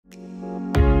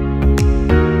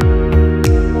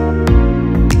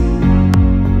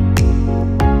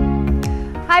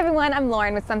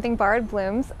Lauren with Something Borrowed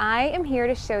Blooms. I am here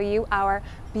to show you our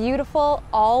beautiful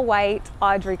all-white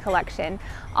Audrey collection.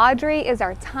 Audrey is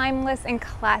our timeless and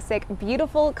classic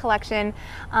beautiful collection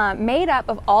made up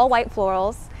of all white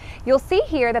florals. You'll see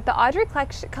here that the Audrey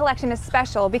collection is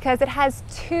special because it has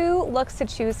two looks to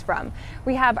choose from.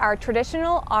 We have our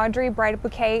traditional Audrey bridal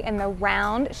bouquet in the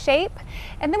round shape,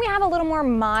 and then we have a little more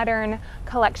modern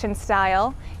collection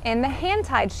style in the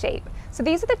hand-tied shape. So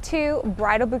these are the two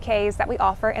bridal bouquets that we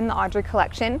offer in the Audrey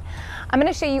collection. I'm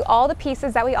going to show you all the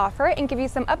pieces that we offer and give you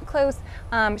some up-close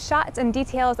shots and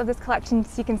details of this collection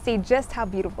so you can see just how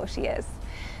beautiful she is.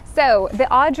 So the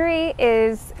Audrey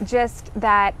is just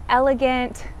that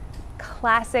elegant,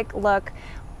 classic look,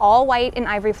 all white and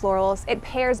ivory florals. It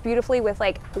pairs beautifully with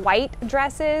like white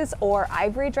dresses or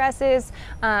ivory dresses.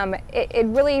 It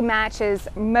really matches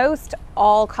most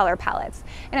all color palettes.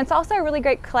 And it's also a really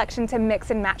great collection to mix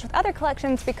and match with other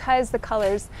collections because the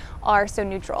colors are so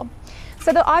neutral.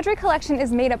 So the Audrey collection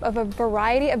is made up of a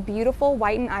variety of beautiful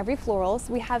white and ivory florals.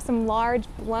 We have some large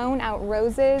blown out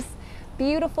roses,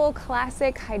 beautiful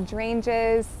classic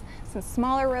hydrangeas, some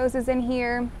smaller roses in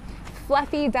here,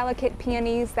 fluffy delicate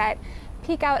peonies that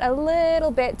peek out a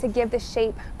little bit to give the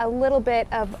shape a little bit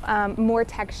of more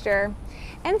texture,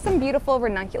 and some beautiful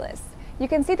ranunculus. You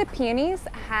can see the peonies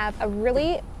have a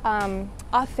really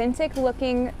authentic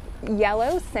looking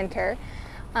yellow center,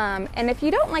 and if you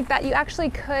don't like that, you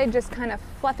actually could just kind of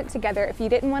fluff it together if you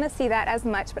didn't want to see that as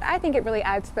much, but I think it really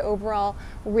adds to the overall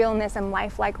realness and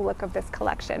lifelike look of this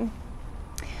collection.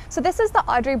 So this is the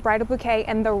Audrey bridal bouquet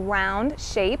in the round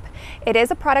shape. It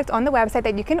is a product on the website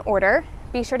that you can order.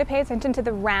 Be sure to pay attention to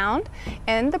the round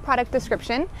in the product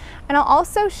description. And I'll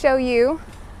also show you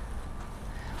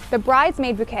the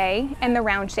bridesmaid bouquet in the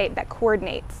round shape that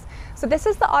coordinates. So this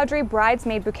is the Audrey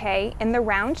bridesmaid bouquet in the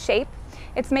round shape.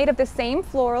 It's made of the same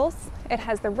florals. It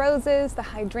has the roses, the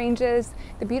hydrangeas,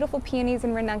 the beautiful peonies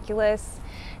and ranunculus,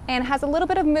 and has a little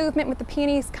bit of movement with the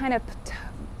peonies kind of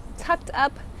tucked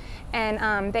up,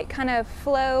 and they kind of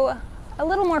flow a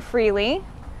little more freely.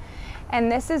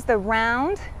 And this is the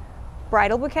round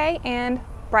bridal bouquet and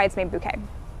bridesmaid bouquet.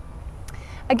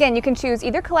 Again, you can choose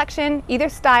either collection, either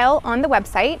style on the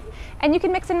website, and you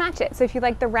can mix and match it. So if you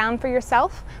like the round for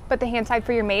yourself, but the hand-tied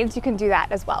for your maids, you can do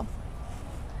that as well.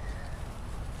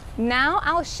 Now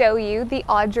I'll show you the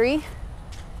Audrey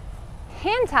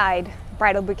hand-tied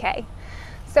bridal bouquet.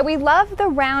 So we love the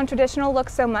round traditional look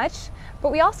so much,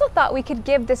 but we also thought we could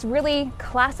give this really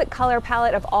classic color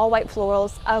palette of all white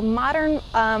florals a modern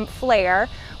flair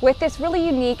with this really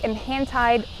unique and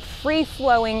hand-tied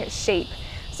free-flowing shape.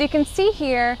 So you can see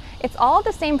here, it's all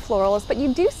the same florals, but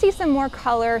you do see some more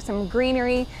color, some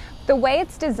greenery. The way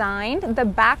it's designed, the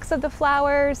backs of the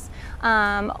flowers,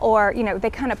 or they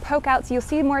kind of poke out, so you'll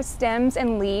see more stems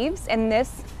and leaves in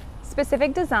this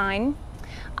specific design.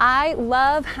 I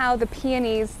love how the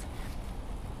peonies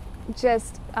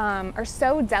just are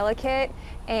so delicate,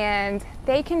 and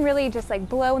they can really just like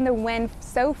blow in the wind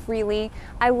so freely.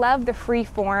 I love the free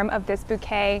form of this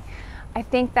bouquet. I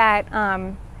think that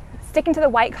sticking to the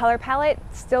white color palette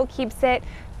still keeps it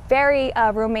very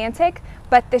romantic,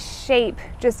 but the shape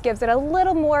just gives it a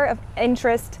little more of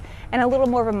interest and a little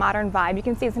more of a modern vibe. You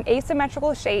can see it's an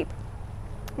asymmetrical shape.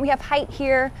 We have height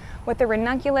here with the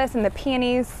ranunculus and the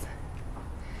peonies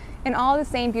and all the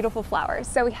same beautiful flowers.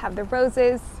 So we have the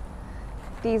roses,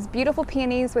 these beautiful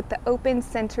peonies with the open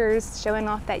centers showing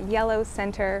off that yellow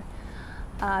center,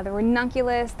 the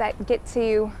ranunculus that get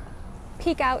to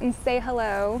peek out and say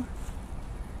hello,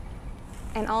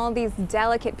 and all these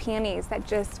delicate peonies that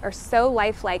just are so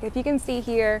lifelike. If you can see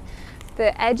here,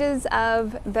 the edges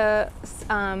of the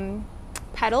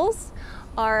petals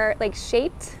are like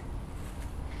shaped,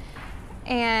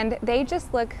 and they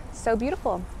just look so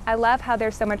beautiful. I love how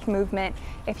there's so much movement.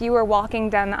 If you were walking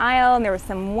down the aisle and there was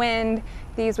some wind,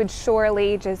 these would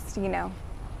surely just,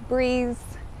 breeze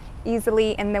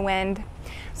easily in the wind.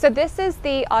 So this is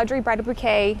the Audrey bridal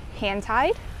bouquet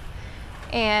hand-tied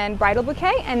and bridal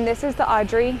bouquet, and this is the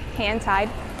Audrey hand-tied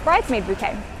bridesmaid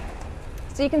bouquet.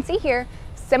 So you can see here,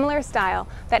 similar style,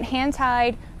 that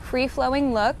hand-tied,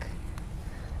 free-flowing look.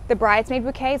 The bridesmaid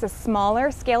bouquet is a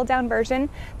smaller, scaled-down version.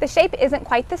 The shape isn't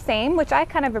quite the same, which I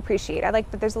kind of appreciate. I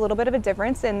like that there's a little bit of a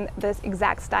difference in the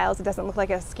exact styles. It doesn't look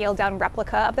like a scaled-down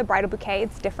replica of the bridal bouquet.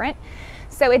 It's different.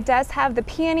 So it does have the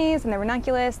peonies and the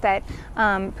ranunculus that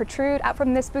protrude out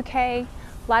from this bouquet.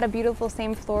 A lot of beautiful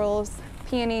same florals,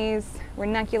 peonies,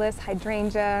 ranunculus,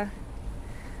 hydrangea.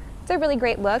 It's a really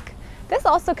great look. This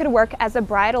also could work as a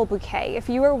bridal bouquet. If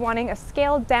you were wanting a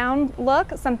scaled down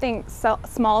look, something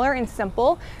smaller and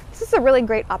simple, this is a really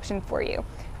great option for you.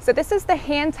 So this is the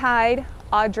hand-tied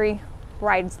Audrey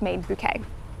bridesmaid bouquet.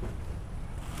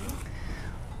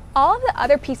 All of the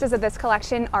other pieces of this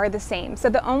collection are the same. So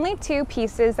the only two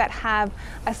pieces that have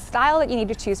a style that you need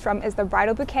to choose from is the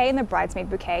bridal bouquet and the bridesmaid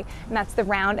bouquet, and that's the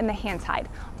round and the hand-tied.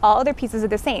 All other pieces are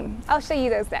the same. I'll show you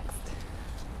those next.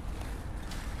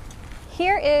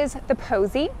 Here is the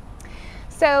posy.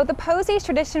 So the posy is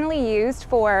traditionally used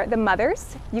for the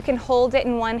mothers. You can hold it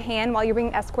in one hand while you're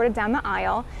being escorted down the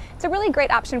aisle. It's a really great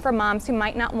option for moms who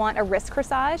might not want a wrist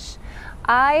corsage.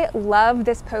 I love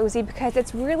this posy because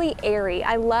it's really airy.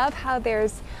 I love how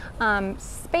there's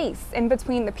space in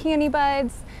between the peony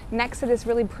buds next to this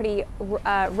really pretty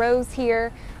rose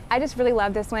here. I just really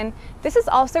love this one. This is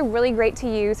also really great to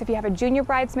use if you have a junior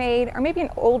bridesmaid or maybe an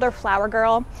older flower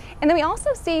girl. And then we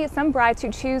also see some brides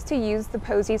who choose to use the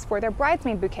posies for their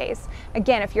bridesmaid bouquets.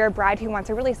 Again, if you're a bride who wants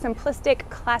a really simplistic,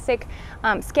 classic,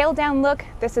 scaled down look,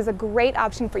 this is a great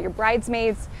option for your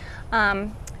bridesmaids.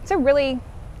 It's a really,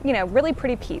 really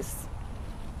pretty piece.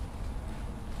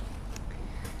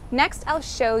 Next, I'll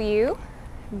show you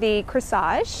the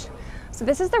corsage. So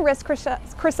this is the wrist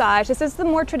corsage. This is the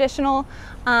more traditional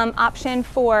option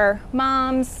for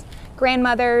moms,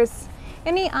 grandmothers,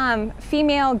 any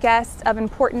female guests of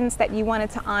importance that you wanted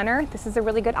to honor. This is a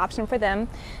really good option for them.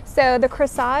 So the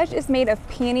corsage is made of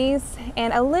peonies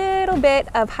and a little bit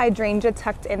of hydrangea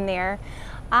tucked in there.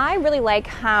 I really like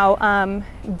how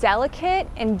delicate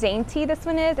and dainty this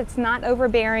one is. It's not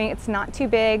overbearing, it's not too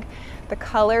big. The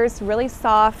color's really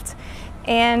soft.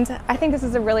 And I think this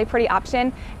is a really pretty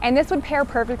option, and this would pair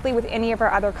perfectly with any of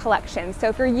our other collections. So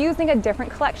if you're using a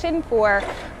different collection for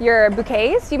your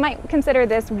bouquets, you might consider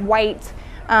this white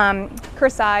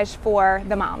corsage for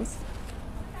the moms.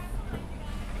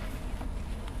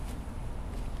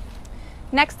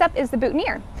 Next up is the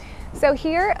boutonniere. So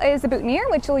here is the boutonniere,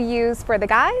 which you'll use for the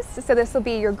guys. So this will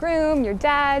be your groom, your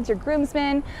dads, your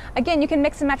groomsmen. Again, you can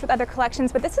mix and match with other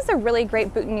collections, but this is a really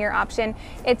great boutonniere option.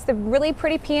 It's the really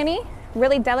pretty peony,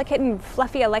 really delicate and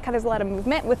fluffy. I like how there's a lot of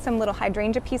movement with some little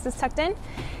hydrangea pieces tucked in.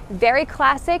 Very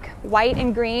classic, white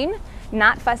and green,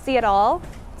 not fussy at all.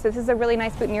 So this is a really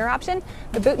nice boutonniere option.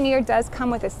 The boutonniere does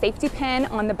come with a safety pin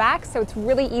on the back, so it's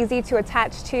really easy to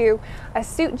attach to a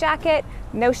suit jacket,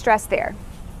 no stress there.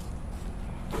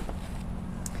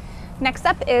 Next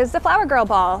up is the Flower Girl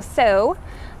Ball. So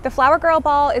the Flower Girl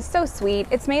Ball is so sweet.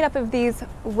 It's made up of these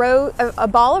a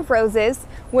ball of roses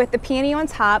with the peony on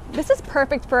top. This is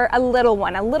perfect for a little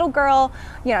one, a little girl,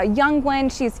 a young one.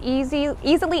 She's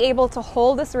easily able to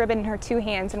hold this ribbon in her two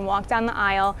hands and walk down the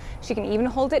aisle. She can even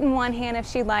hold it in one hand if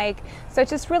she'd like. So it's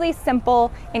just really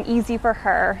simple and easy for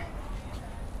her.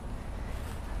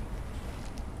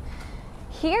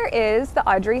 Here is the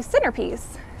Audrey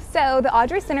centerpiece. So the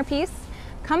Audrey centerpiece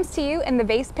comes to you in the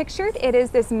vase pictured. It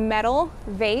is this metal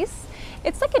vase.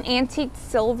 It's like an antique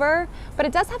silver, but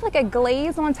it does have like a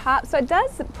glaze on top, so it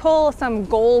does pull some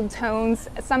gold tones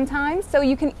sometimes, so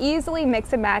you can easily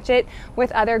mix and match it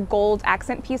with other gold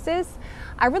accent pieces.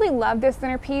 I really love this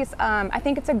centerpiece. I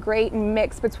think it's a great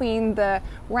mix between the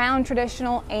round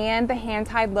traditional and the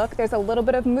hand-tied look. There's a little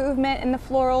bit of movement in the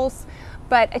florals,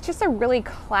 but it's just a really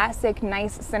classic,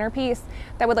 nice centerpiece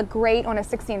that would look great on a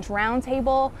 60-inch round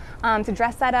table. To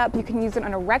dress that up, you can use it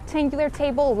on a rectangular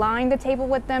table, line the table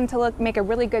with them to make a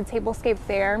really good tablescape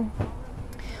there.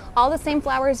 All the same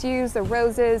flowers used, the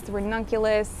roses, the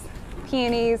ranunculus,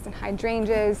 peonies, and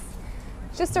hydrangeas.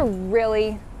 Just a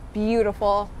really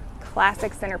beautiful,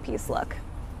 classic centerpiece look.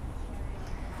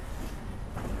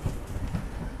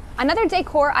 Another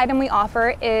decor item we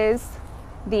offer is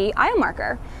the aisle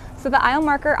marker. So the aisle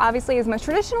marker obviously is most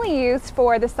traditionally used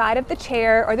for the side of the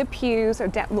chair or the pews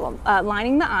or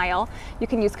lining the aisle. You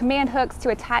can use command hooks to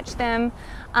attach them,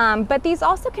 but these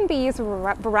also can be used a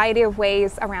variety of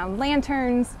ways around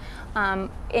lanterns,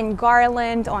 in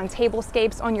garland, on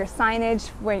tablescapes, on your signage,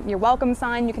 when your welcome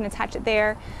sign, you can attach it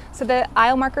there. So the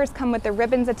aisle markers come with the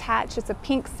ribbons attached. It's a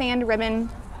pink sand ribbon.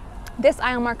 This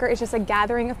aisle marker is just a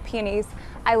gathering of peonies.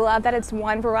 I love that it's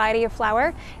one variety of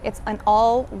flower. It's an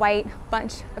all white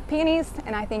bunch of peonies,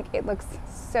 and I think it looks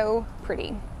so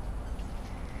pretty.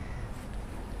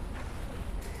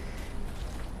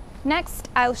 Next,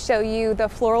 I'll show you the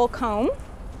floral comb.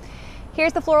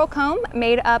 Here's the floral comb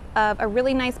made up of a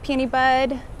really nice peony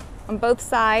bud on both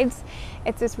sides.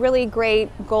 It's this really great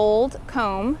gold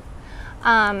comb.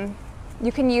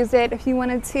 You can use it if you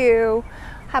wanted to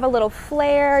have a little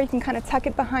flare. You can kind of tuck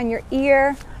it behind your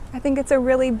ear. I think it's a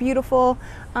really beautiful,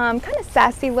 kind of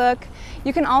sassy look.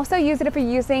 You can also use it if you're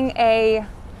using a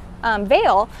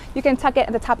veil. You can tuck it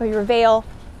at the top of your veil,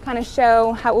 kind of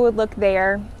show how it would look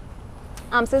there.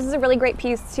 So this is a really great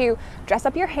piece to dress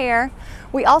up your hair.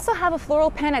 We also have a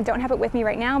floral pen. I don't have it with me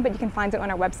right now, but you can find it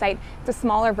on our website. It's a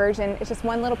smaller version. It's just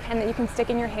one little pen that you can stick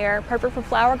in your hair, perfect for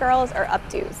flower girls or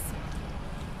updos.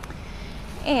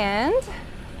 And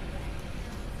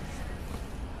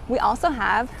we also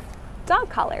have dog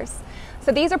collars.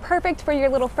 So these are perfect for your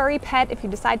little furry pet if you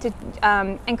decide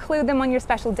to include them on your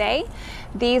special day.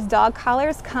 These dog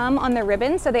collars come on the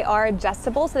ribbon, so they are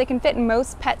adjustable, so they can fit in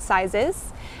most pet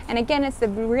sizes. And again, it's the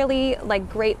really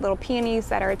great little peonies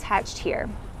that are attached here.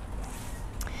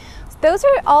 So those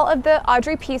are all of the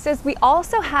Audrey pieces. We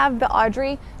also have the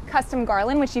Audrey custom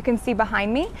garland, which you can see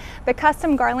behind me. The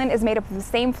custom garland is made up of the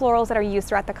same florals that are used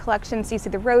throughout the collection. So you see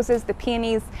the roses, the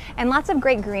peonies, and lots of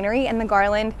great greenery in the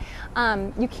garland.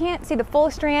 You can't see the full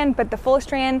strand, but the full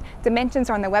strand dimensions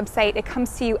are on the website. It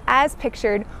comes to you as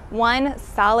pictured, one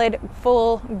solid,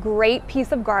 full, great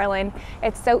piece of garland.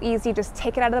 It's so easy, just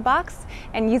take it out of the box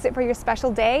and use it for your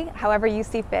special day, however you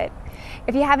see fit.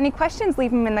 If you have any questions,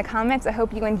 leave them in the comments. I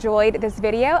hope you enjoyed this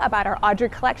video about our Audrey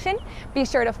collection. Be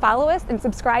sure to follow us and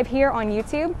subscribe here on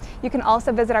YouTube. You can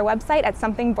also visit our website at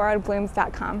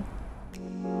somethingborrowedblooms.com.